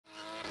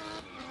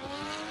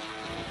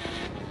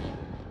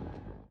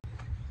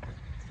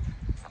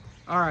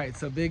All right,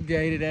 so big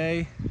day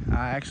today.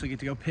 I actually get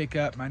to go pick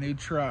up my new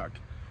truck.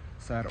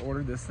 So I'd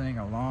ordered this thing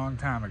a long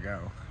time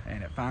ago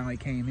and it finally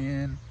came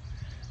in.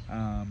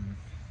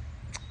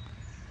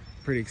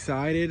 Pretty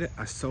excited.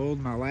 I sold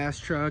my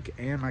last truck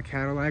and my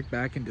Cadillac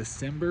back in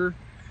December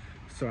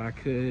so I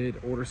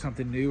could order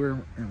something newer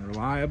and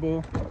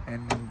reliable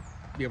and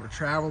be able to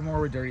travel more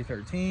with Dirty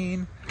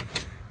 13.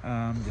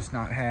 Just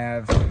not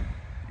have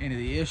any of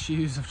the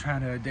issues of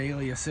trying to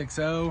daily a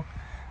 6.0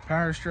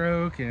 Power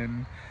Stroke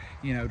and,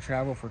 you know,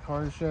 travel for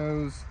car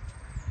shows.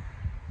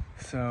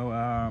 So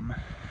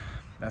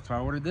that's why I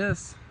ordered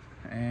this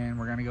and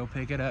we're gonna go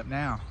pick it up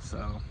now.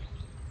 So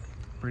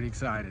pretty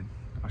excited.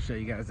 I'll show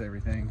you guys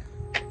everything.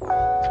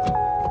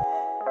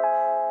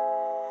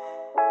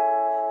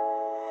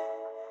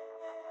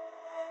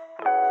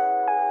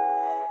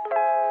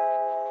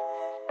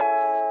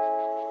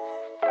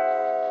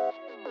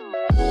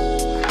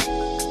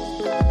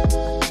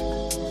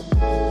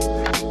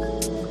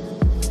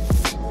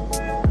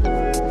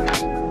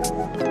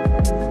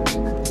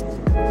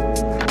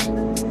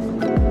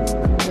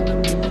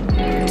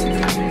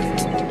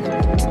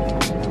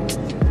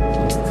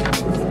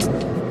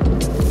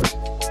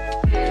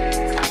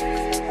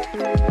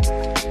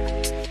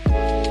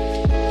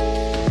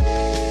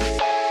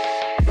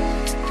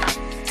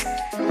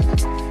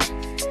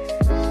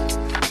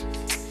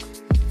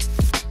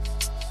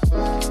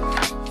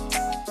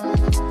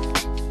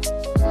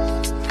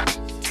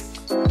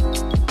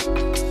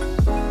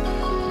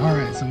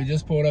 So we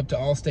just pulled up to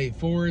Allstate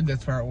Ford.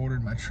 That's where I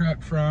ordered my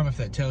truck from, if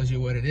that tells you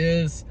what it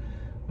is.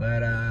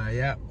 But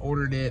yeah,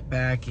 ordered it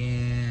back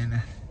in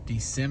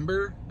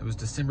December. It was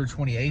December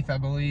 28th, I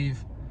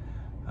believe,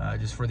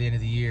 just for the end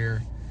of the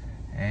year.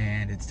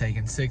 And it's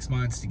taken 6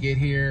 months to get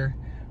here.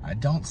 I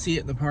don't see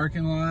it in the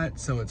parking lot,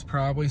 so it's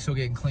probably still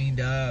getting cleaned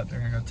up.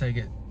 They're gonna go take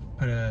it,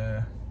 put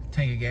a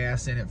tank of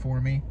gas in it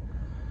for me.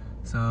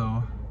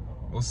 So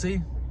we'll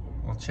see.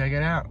 We'll check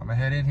it out. I'm gonna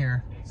head in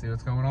here, see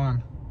what's going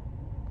on.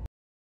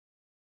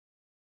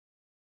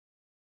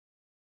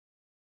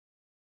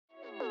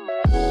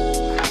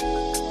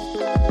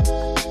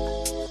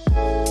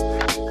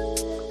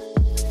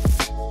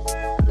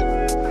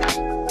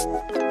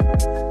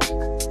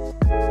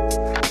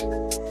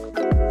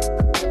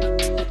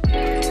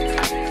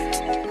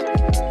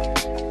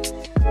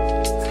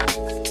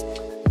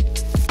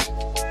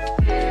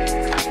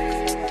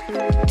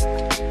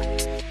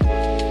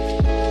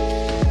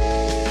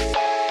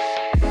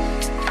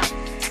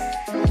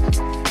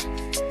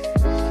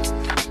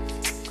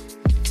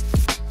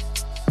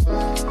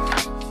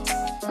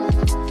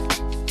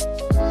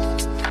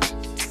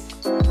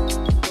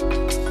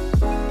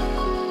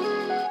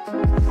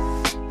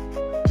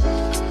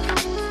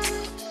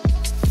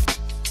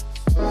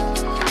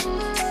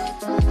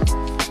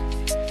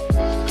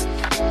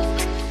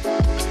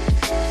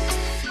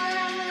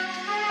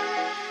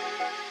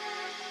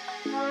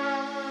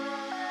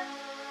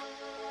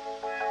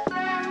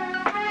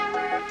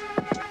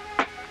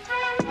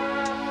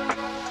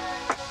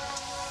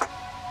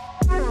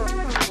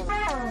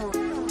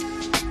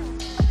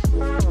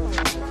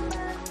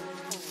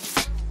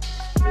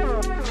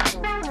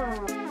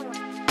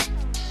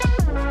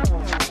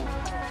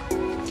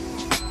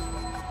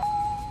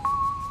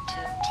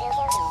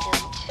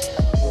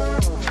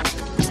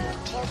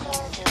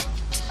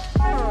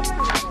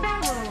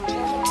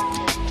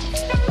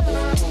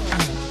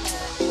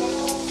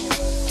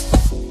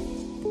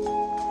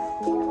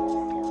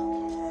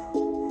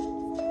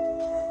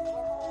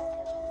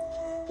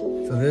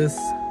 So this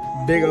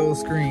big old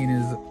screen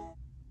is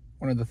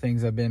one of the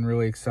things I've been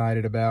really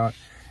excited about.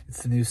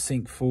 It's the new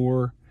Sync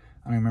 4.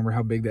 I don't remember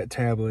how big that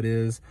tablet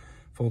is.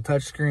 Full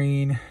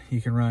touchscreen.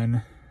 You can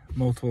run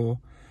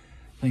multiple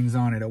things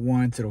on it at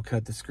once. It'll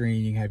cut the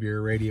screen. You can have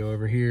your radio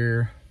over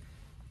here.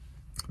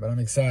 But I'm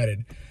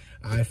excited.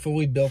 I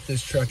fully built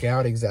this truck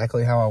out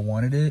exactly how I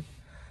wanted it.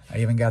 I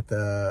even got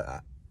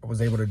I was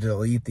able to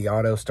delete the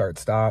auto start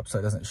stop so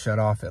it doesn't shut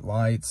off at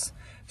lights.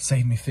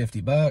 Saved me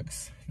 50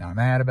 bucks. Not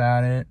mad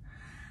about it.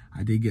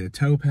 I did get a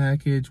tow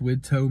package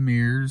with tow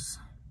mirrors.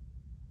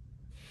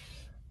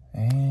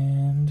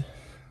 And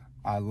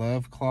I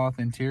love cloth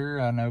interior.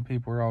 I know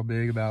people are all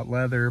big about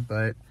leather,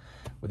 but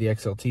with the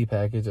XLT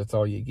package, that's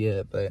all you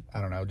get. But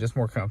I don't know, just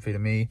more comfy to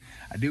me.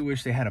 I do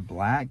wish they had a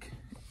black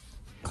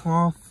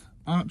cloth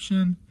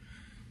option,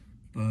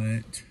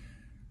 but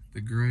the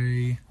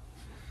gray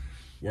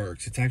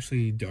works. It's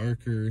actually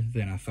darker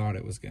than I thought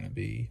it was going to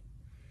be.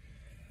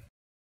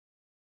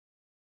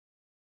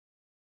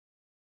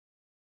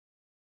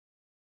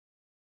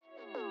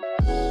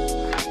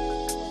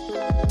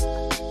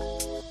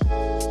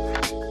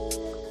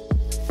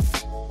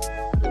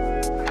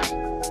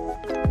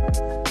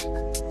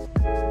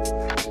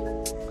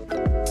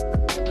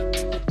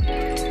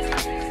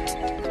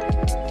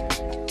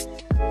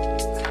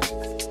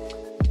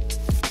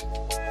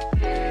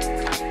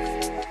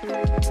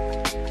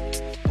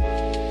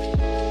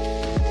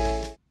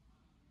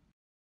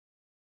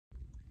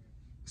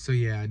 So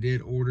yeah, I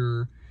did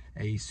order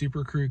a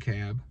Super Crew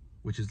cab,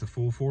 which is the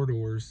full 4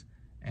 doors,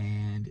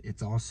 And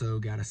it's also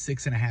got a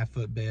 6.5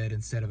 foot bed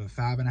instead of a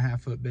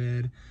 5.5 foot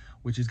bed,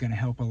 which is going to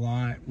help a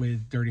lot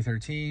with Dirty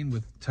 13,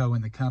 with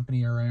towing the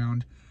company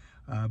around.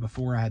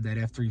 Before I had that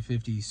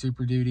F350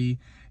 Super Duty,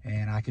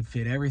 and I could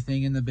fit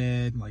everything in the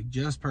bed, like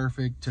just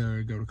perfect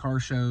to go to car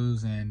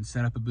shows and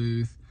set up a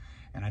booth.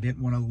 And I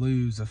didn't want to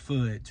lose a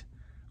foot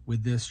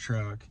with this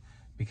truck,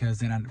 because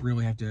then I'd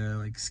really have to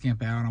like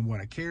skimp out on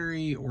what I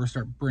carry or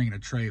start bringing a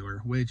trailer,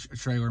 which a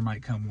trailer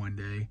might come one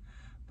day,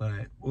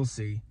 but we'll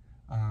see.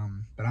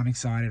 But I'm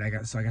excited. I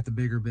got the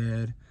bigger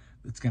bed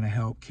that's going to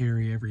help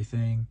carry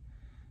everything,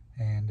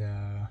 and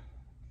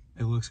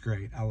it looks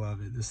great. I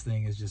love it. This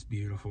thing is just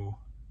beautiful.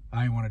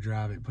 I didn't want to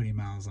drive it, put any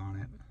miles on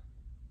it.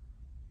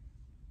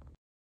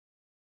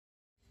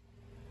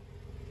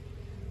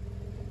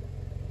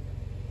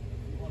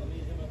 You want to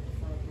meet him at the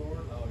front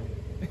door? Oh,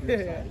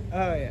 Yeah.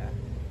 Oh, yeah.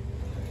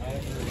 I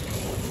agree.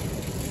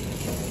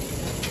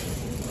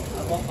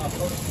 I bought my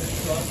first big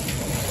truck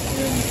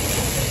in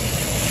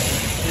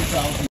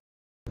 2000.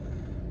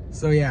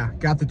 So yeah,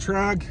 got the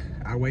truck.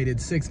 I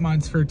waited 6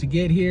 months for it to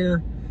get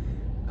here,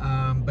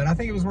 but I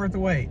think it was worth the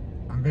wait.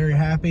 I'm very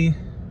happy.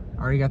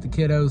 Already got the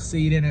kiddo's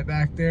seat in it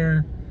back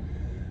there.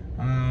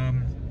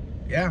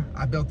 Yeah,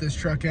 I built this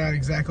truck out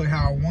exactly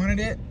how I wanted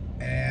it,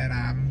 and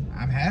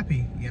I'm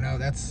happy. You know,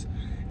 that's,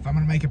 if I'm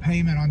gonna make a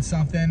payment on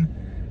something,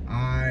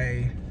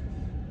 I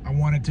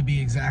want it to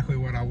be exactly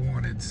what I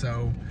wanted.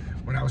 So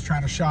when I was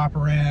trying to shop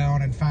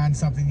around and find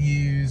something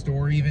used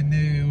or even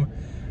new,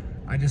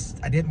 I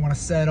didn't want to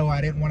settle.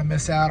 I didn't want to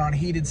miss out on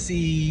heated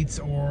seats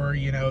or,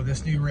 you know,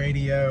 this new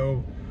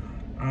radio.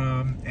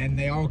 And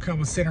they all come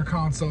with center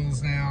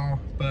consoles now,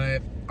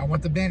 but I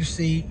want the bench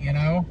seat, you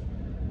know.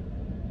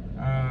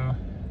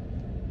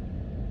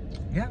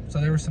 Yeah, so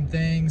there were some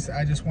things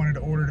I just wanted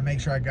to order to make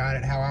sure I got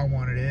it how I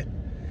wanted it,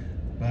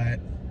 but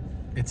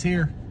it's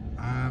here.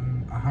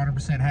 I'm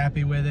 100%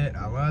 happy with it.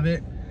 I love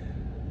it.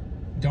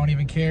 Don't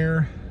even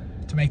care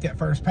to make that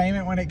first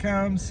payment when it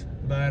comes,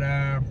 but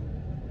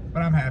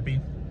I'm happy.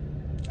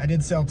 I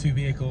did sell 2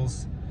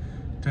 vehicles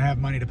to have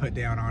money to put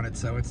down on it,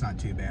 so it's not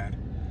too bad.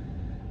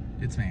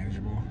 It's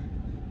manageable.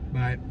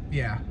 But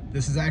yeah,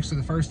 this is actually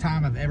the first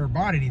time I've ever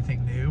bought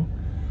anything new.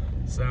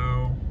 So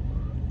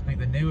I think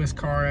the newest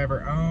car I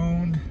ever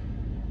owned,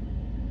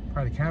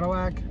 probably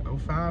Cadillac,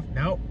 05,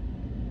 nope.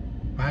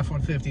 My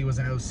F-150 was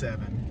an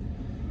 07.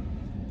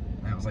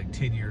 I was like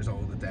 10 years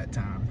old at that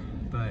time.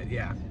 But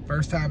yeah,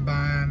 first time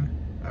buying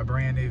a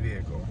brand new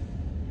vehicle.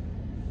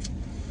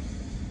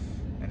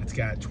 And it's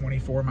got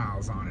 24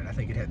 miles on it. I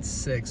think it had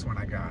 6 when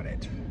I got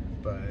it,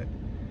 but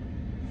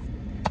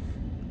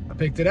I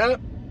picked it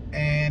up,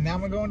 and now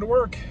I'm gonna go into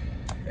work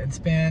and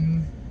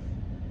spend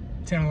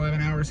 10,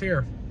 11 hours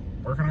here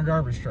working on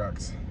garbage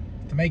trucks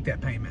to make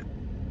that payment.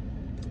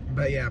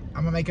 But yeah,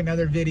 I'm gonna make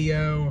another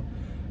video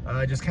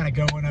just kind of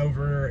going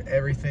over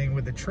everything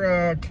with the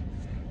truck,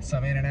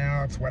 some in and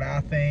outs, what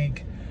I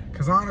think.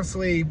 Because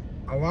honestly,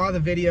 a lot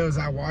of the videos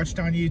I watched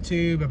on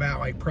YouTube about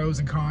like pros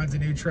and cons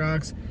of new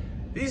trucks,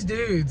 these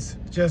dudes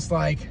just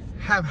like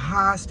have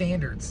high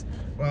standards.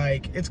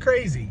 Like, it's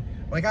crazy.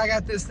 Like, I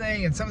got this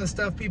thing, and some of the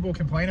stuff people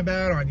complain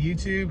about on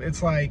YouTube,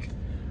 it's like,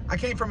 I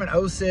came from an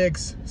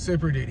 06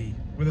 Super Duty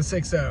with a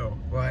 6.0.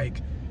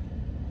 Like,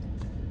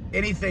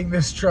 anything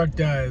this truck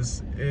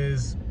does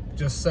is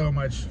just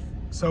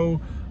so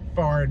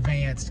far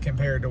advanced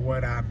compared to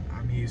what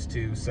I'm used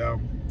to. So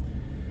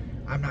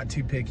I'm not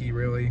too picky,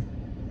 really.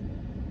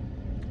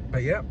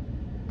 But yep,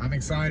 I'm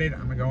excited.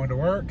 I'm gonna go into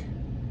work.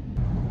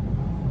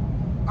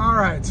 All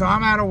right, so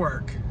I'm out of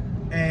work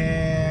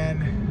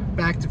and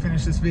back to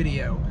finish this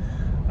video.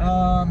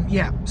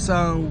 Yeah,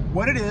 so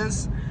what it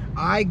is,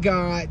 I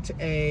got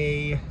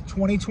a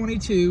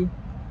 2022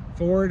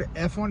 Ford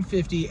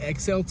F-150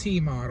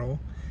 XLT model.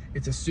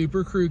 It's a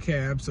super crew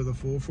cab, so the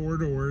full 4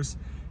 doors,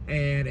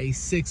 and a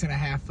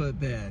 6.5 foot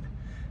bed.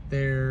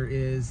 There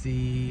is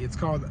it's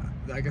called,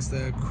 I guess,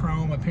 the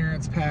chrome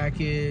appearance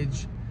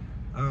package.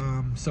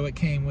 So it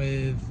came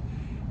with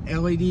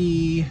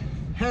LED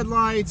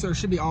headlights, or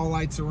should be all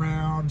lights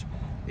around.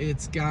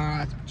 It's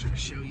got, I'm trying to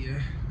show you,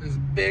 this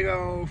big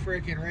old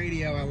freaking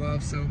radio I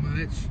love so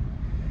much.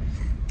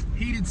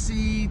 Heated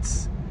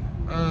seats,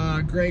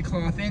 gray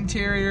cloth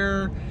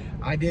interior.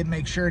 I did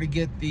make sure to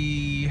get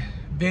the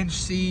bench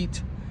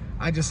seat.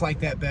 I just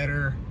like that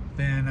better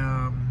than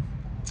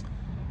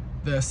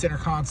the center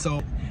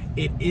console.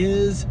 It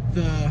is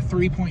the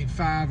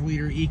 3.5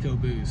 liter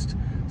EcoBoost.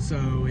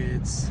 So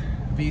it's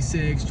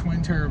V6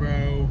 twin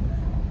turbo.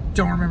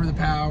 Don't remember the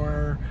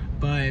power,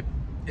 but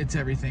it's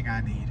everything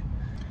I need.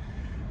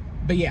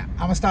 But yeah, I'm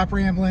gonna stop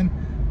rambling.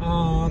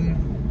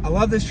 I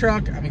love this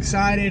truck. I'm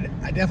excited.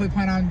 I definitely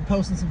plan on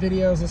posting some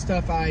videos of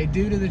stuff I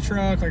do to the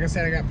truck. Like I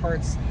said, I got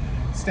parts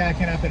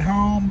stacking up at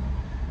home.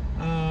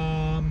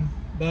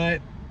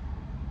 But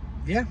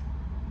yeah,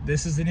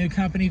 this is the new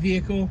company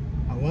vehicle.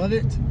 I love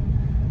it.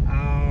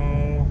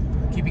 I'll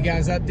keep you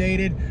guys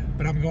updated,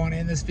 but I'm going to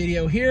end this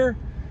video here.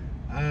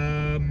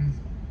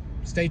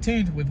 stay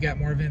tuned. We've got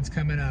more events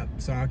coming up,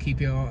 so I'll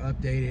keep you all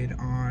updated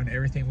on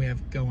everything we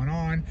have going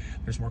on.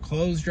 There's more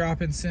clothes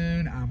dropping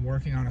soon. I'm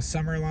working on a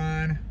summer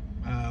line,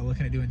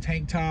 looking at doing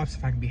tank tops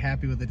if I can be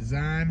happy with the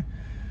design.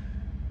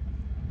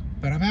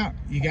 But I'm out.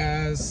 You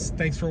guys,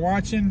 thanks for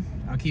watching.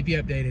 I'll keep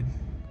you updated.